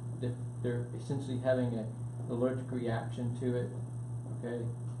they're essentially having an allergic reaction to it. Okay.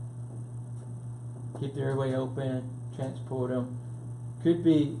 Keep the airway open, transport them. Could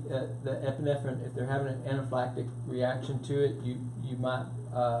be the epinephrine, if they're having an anaphylactic reaction to it, you might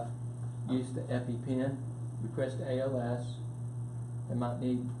use the EpiPen, request ALS. They might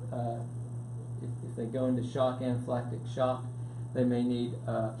need, if they go into shock, anaphylactic shock, they may need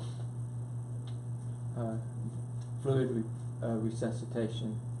fluid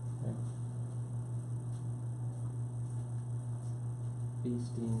resuscitation. Okay. Bee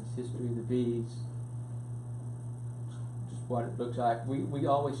stings, history of the bees, just what it looks like. We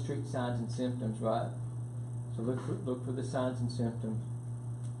always treat signs and symptoms, right? So look for the signs and symptoms.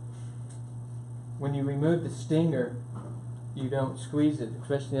 When you remove the stinger, you don't squeeze it,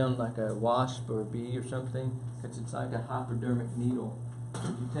 especially on like a wasp or a bee or something, because it's like a hypodermic needle. If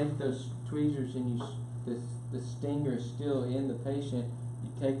you take those tweezers and the stinger is still in the patient,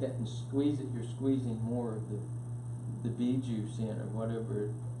 you take that and squeeze it, you're squeezing more of the bee juice in or whatever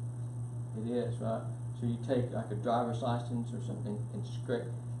it is, right? So you take like a driver's license or something and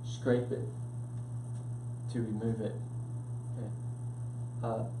scrape it to remove it.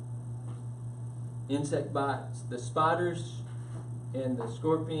 Okay. Insect bites, the spiders and the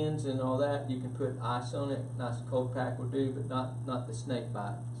scorpions and all that, you can put ice on it. Nice cold pack will do, but not the snake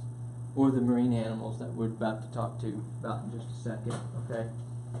bites or the marine animals that we're about to talk to about in just a second. Okay.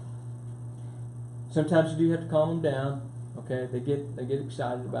 Sometimes you do have to calm them down. Okay, they get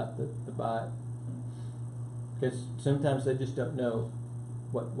excited about the bite because sometimes they just don't know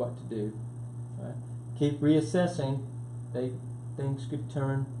what to do. Right? Keep reassessing. Things could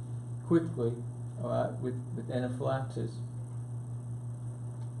turn quickly. All right, with anaphylaxis.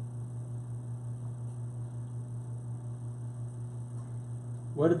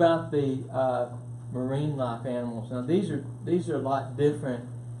 What about the marine life animals? Now these are a lot different.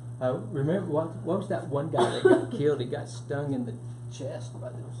 Remember what was that one guy that got killed? He got stung in the chest by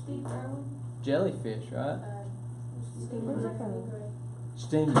the Steve Irwin? jellyfish, right?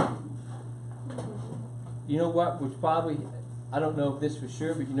 Stinger. You know what was probably, I don't know if this was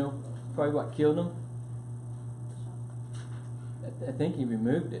sure, but you know probably what killed him? I think he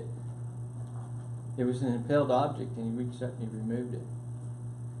removed it. It was an impaled object and he reached up and he removed it.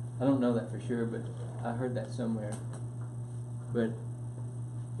 I don't know that for sure, but I heard that somewhere. But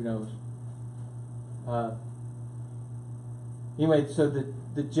who knows? Anyway, so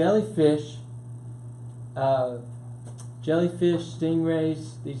the jellyfish,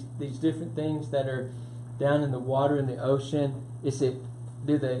 stingrays, these different things that are down in the water in the ocean. Is it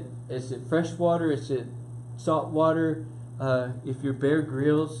fresh water? Is it salt water? If you're Bear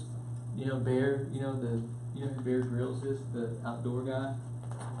Grylls, who Bear Grylls is, the outdoor guy,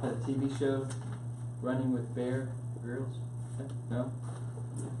 that TV show, Running with Bear Grylls. No.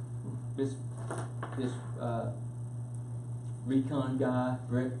 This recon guy,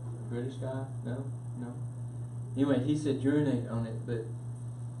 British guy. No. Anyway, he said urinate on it, but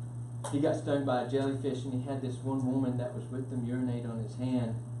he got stung by a jellyfish, and he had this one woman that was with him urinate on his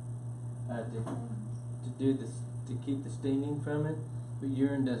hand to do this, to keep the stinging from it. But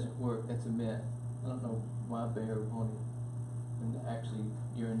urine doesn't work. That's a myth. I don't know why bear would want him to actually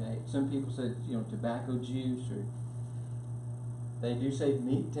urinate. Some people say tobacco juice, or they do say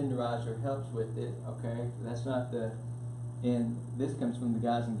meat tenderizer helps with it. Okay, that's not the. And this comes from the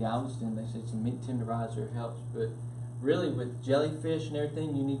guys in Galveston. They said some meat tenderizer helps, but really with jellyfish and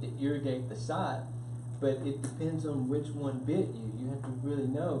everything, you need to irrigate the site. But it depends on which one bit you. You have to really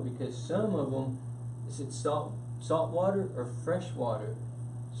know, because some of them, is it salt water or fresh water?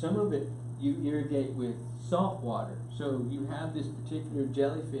 Some of it you irrigate with salt water. So you have this particular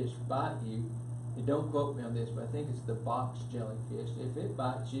jellyfish bite you. And don't quote me on this, but I think it's the box jellyfish. If it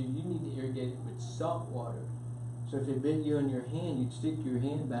bites you, you need to irrigate it with salt water. So if it bit you on your hand, you'd stick your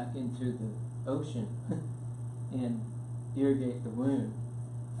hand back into the ocean and irrigate the wound.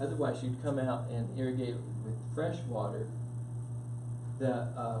 Otherwise, you'd come out and irrigate it with fresh water.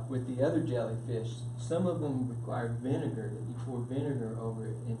 With the other jellyfish, some of them require vinegar, that you pour vinegar over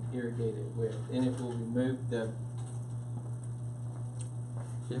it and irrigate it with, and it will remove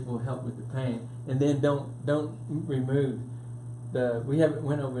it will help with the pain. And then don't remove we haven't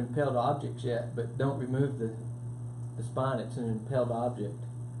went over impaled objects yet, but don't remove the spine. It's an impaled object.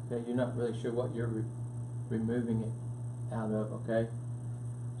 Okay, you're not really sure what you're removing it out of. Okay,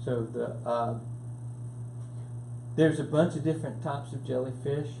 so there's a bunch of different types of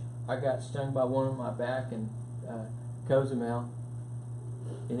jellyfish. I got stung by one on my back in Cozumel,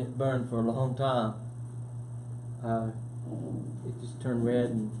 and it burned for a long time. It just turned red,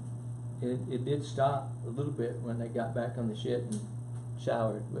 and it did stop a little bit when they got back on the ship and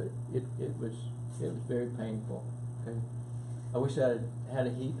showered, but it was very painful. Okay, I wish I had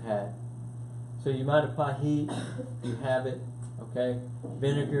a heat pad. So you might apply heat. You have it. Okay,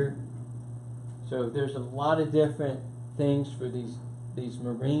 vinegar. So there's a lot of different things for these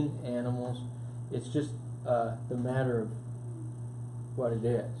marine animals. It's just the matter of what it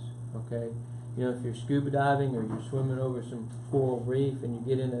is. Okay, if you're scuba diving or you're swimming over some coral reef and you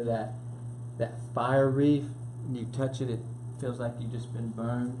get into that that fire reef. When you touch it, it feels like you've just been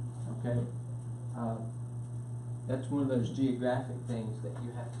burned. Okay, that's one of those geographic things that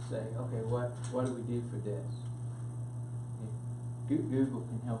you have to say. Okay, what do we do for this? Google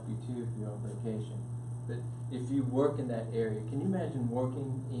can help you too if you're on vacation. But if you work in that area, can you imagine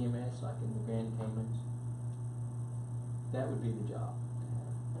working EMS like in the Grand Caymans? That would be the job.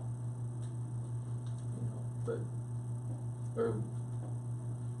 You know, but or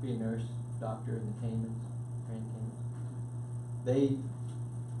be a nurse, doctor in the Caymans, Grand Caymans.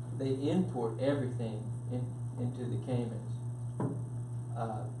 They import everything into the Caymans,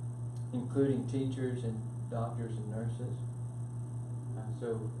 including teachers and doctors and nurses.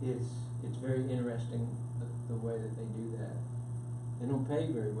 So it's very interesting the way that they do that. They don't pay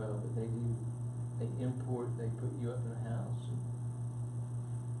very well, but they do. They import. They put you up in a house.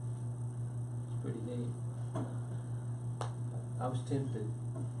 It's pretty neat. I was tempted,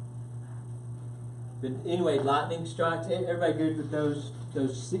 but anyway, lightning strikes. Everybody good with those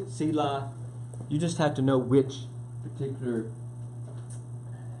sea life? You just have to know which particular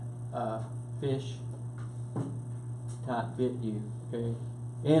fish type bit you. Okay.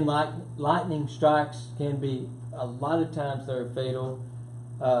 And lightning strikes can be, a lot of times they're fatal.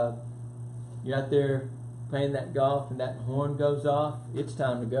 You're out there playing that golf and that horn goes off, it's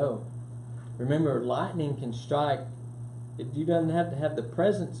time to go. Remember, lightning can strike. You don't have to have the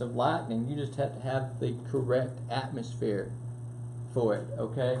presence of lightning, you just have to have the correct atmosphere for it,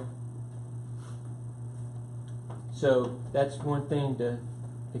 okay? So that's one thing to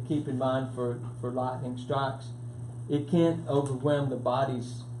keep in mind for lightning strikes. It can't overwhelm the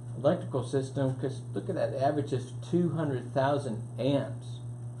body's electrical system, because look at that, average is 200,000 amps.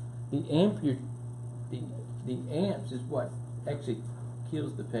 The amps is what actually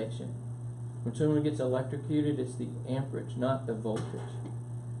kills the patient. When someone gets electrocuted, it's the amperage, not the voltage.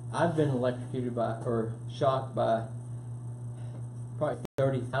 I've been electrocuted by, or shocked by, probably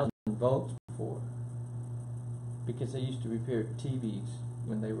 30,000 volts before, because I used to repair TVs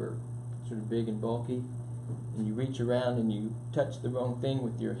when they were sort of big and bulky. And you reach around and you touch the wrong thing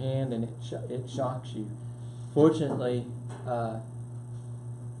with your hand, and it shocks you. Fortunately,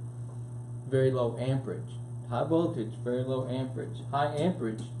 very low amperage. High voltage, very low amperage. High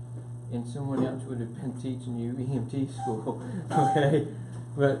amperage, and someone else would have been teaching you EMT school. Okay,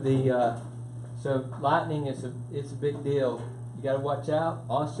 but so lightning is a big deal. You got to watch out.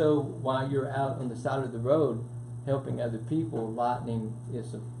 Also, while you're out on the side of the road helping other people, lightning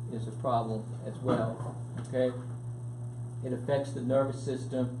is a problem as well. Okay, it affects the nervous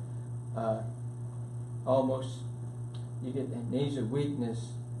system. Almost, you get amnesia,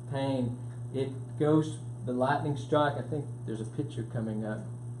 weakness, pain. It goes, the lightning strike. I think there's a picture coming up.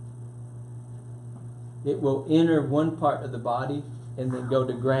 It will enter one part of the body and then go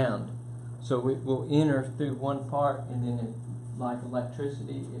to ground. So it will enter through one part, and then like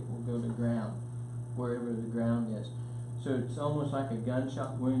electricity, it will go to ground, wherever the ground is. So it's almost like a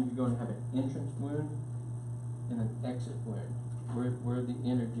gunshot wound. You're going to have an entrance wound and an exit wound, where the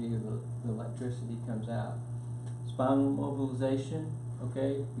energy of the electricity comes out. Spinal mobilization,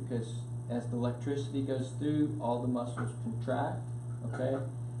 okay, because as the electricity goes through, all the muscles contract, okay.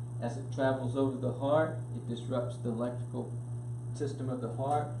 As it travels over the heart, it disrupts the electrical system of the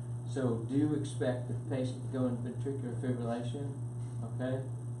heart. So do expect the patient to go into ventricular fibrillation, okay.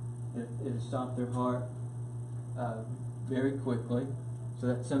 It'll stop their heart very quickly. So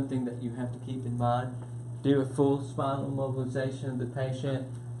that's something that you have to keep in mind. Do a full spinal mobilization of the patient,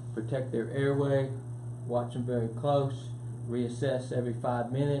 protect their airway, watch them very close, reassess every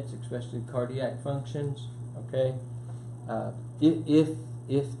 5 minutes, especially cardiac functions, okay.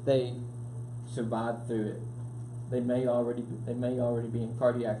 If they survive through it, they may already be in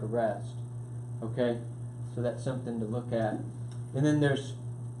cardiac arrest, okay. So that's something to look at. And then there's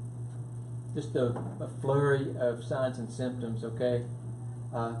just a flurry of signs and symptoms, okay.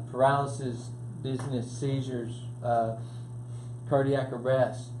 Paralysis, dizziness, seizures, cardiac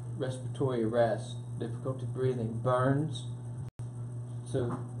arrest, respiratory arrest, difficulty breathing, burns.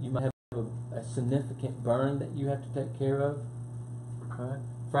 So you might have a significant burn that you have to take care of. Right.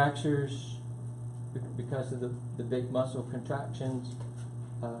 Fractures because of the big muscle contractions,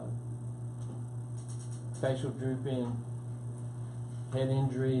 facial drooping, head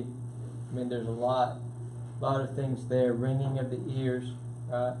injury. I mean, there's a lot of things there. Ringing of the ears,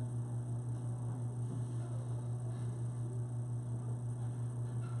 right?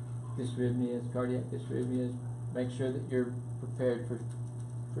 Dysrhythmias, cardiac dysrhythmias. Make sure that you're prepared for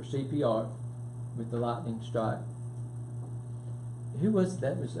CPR with the lightning strike. Who was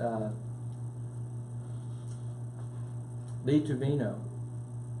that? Was Lee Trevino.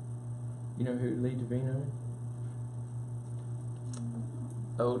 You know who Lee Trevino is?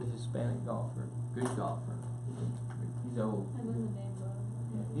 Old Hispanic golfer, good golfer. He's old. I know the name,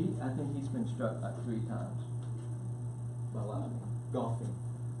 Yeah, I think he's been struck like 3 times by lightning golfing.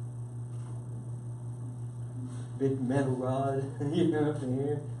 Big metal rod, you know, up in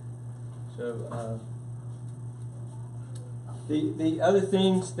here. So the other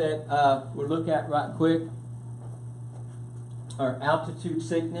things that we'll look at right quick are altitude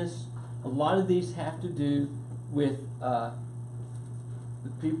sickness. A lot of these have to do with the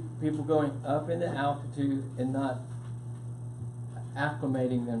people going up into altitude and not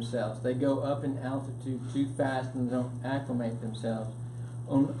acclimating themselves. They go up in altitude too fast and don't acclimate themselves.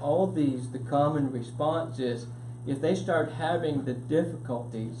 On all these, the common response is if they start having the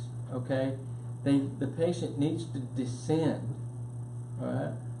difficulties, okay, the patient needs to descend. All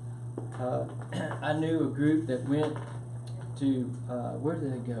right. I knew a group that went to where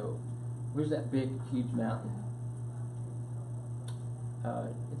did they go? Where's that big, huge mountain?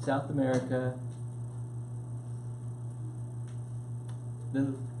 In South America.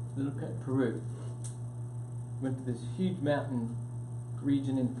 Little Peru. Went to this huge mountain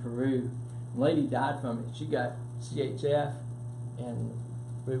region in Peru. A lady died from it. She got CHF, and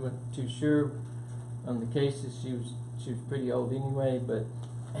we weren't too sure on the cases. She was pretty old anyway, but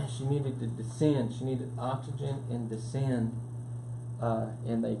she needed to descend. She needed oxygen and descend,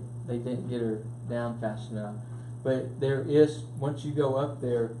 and they didn't get her down fast enough. But there is, once you go up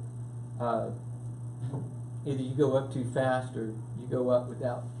there, either you go up too fast or you go up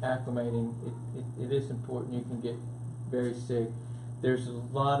without acclimating. It is important. You can get very sick. There's a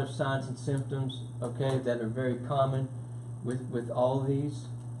lot of signs and symptoms, okay, that are very common with all of these,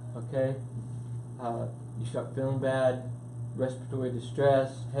 okay. You start feeling bad, respiratory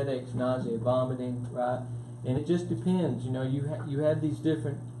distress, headaches, nausea, vomiting, right? And it just depends. You know, you have these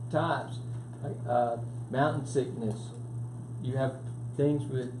different types, like mountain sickness. You have things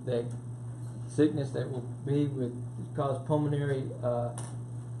with that sickness that will be with cause pulmonary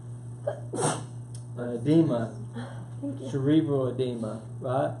edema, cerebral edema,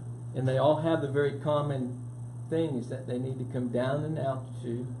 right? And they all have the very common thing is that they need to come down in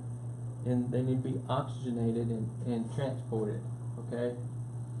altitude and they need to be oxygenated and transported, okay?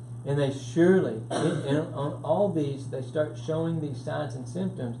 And they surely, and on all these, they start showing these signs and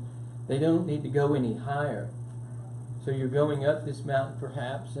symptoms. They don't need to go any higher. So you're going up this mountain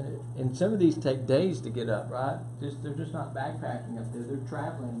perhaps, and some of these take days to get up, right? They're just not backpacking up there. They're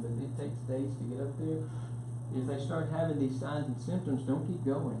traveling, but it takes days to get up there. If they start having these signs and symptoms, don't keep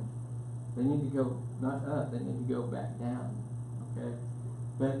going. They need to go, not up, they need to go back down, okay?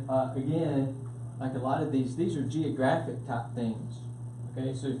 But again, like a lot of these are geographic type things,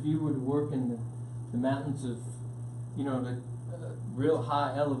 okay? So if you were to work in the mountains of, you know, the real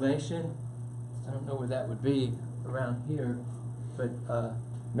high elevation, I don't know where that would be around here, but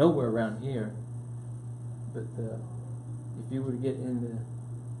nowhere around here. But if you were to get into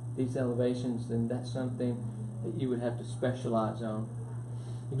these elevations, then that's something that you would have to specialize on.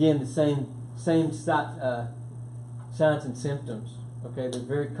 Again, the same signs and symptoms. Okay, they're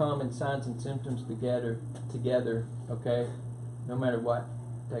very common signs and symptoms together. Okay, no matter what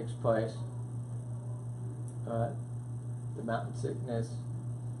takes place. All right, the mountain sickness.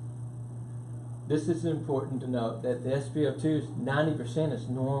 This is important to note that the SpO2 is 90% is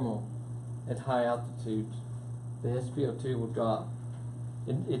normal at high altitudes. The SpO2 will drop.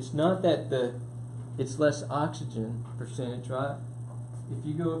 It's not that it's less oxygen percentage, right? If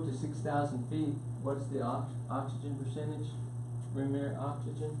you go up to 6,000 feet, what's the oxygen percentage? Room air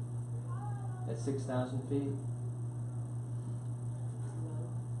oxygen at 6,000 feet.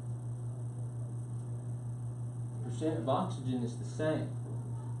 Percent of oxygen is the same.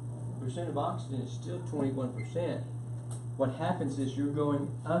 Percent of oxygen is still 21%. What happens is you're going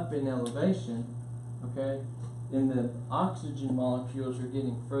up in elevation, okay, and the oxygen molecules are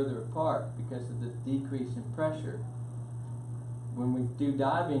getting further apart because of the decrease in pressure. When we do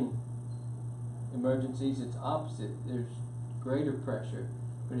diving emergencies, it's opposite. There's greater pressure.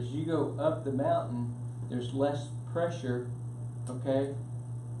 But as you go up the mountain, there's less pressure, okay,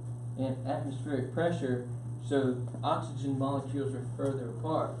 and atmospheric pressure, so oxygen molecules are further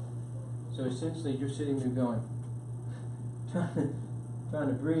apart. So essentially you're sitting there going, trying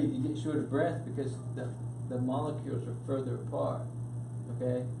to breathe, you get short of breath because the molecules are further apart,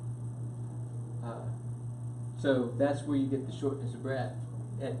 okay? So that's where you get the shortness of breath.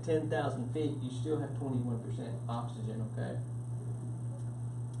 At 10,000 feet, you still have 21% oxygen, okay?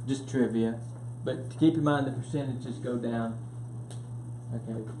 Just trivia. But keep in mind the percentages go down.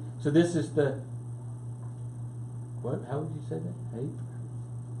 Okay. So this is the, what? How would you say that?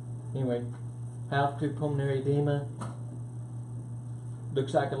 anyway, high altitude pulmonary edema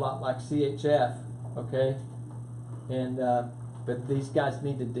looks like a lot like CHF, okay? And but these guys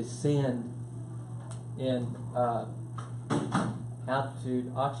need to descend in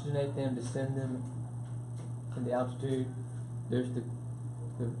altitude, oxygenate them, descend them in the altitude. There's the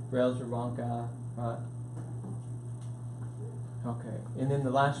rails are bronchi, right? Okay, and then the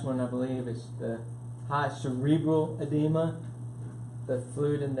last one I believe is the high cerebral edema. The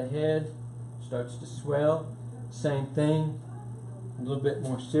fluid in the head starts to swell. Same thing, a little bit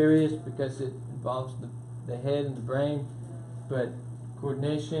more serious because it involves the head and the brain, but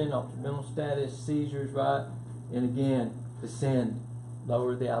coordination, altered mental status, seizures, right? And again, descend,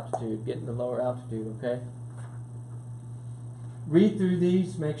 lower the altitude, get in the lower altitude, okay? Read through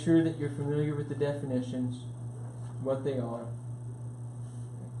these, make sure that you're familiar with the definitions, what they are.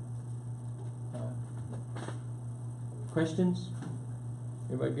 Questions?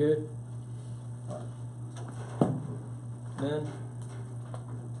 Everybody good? None?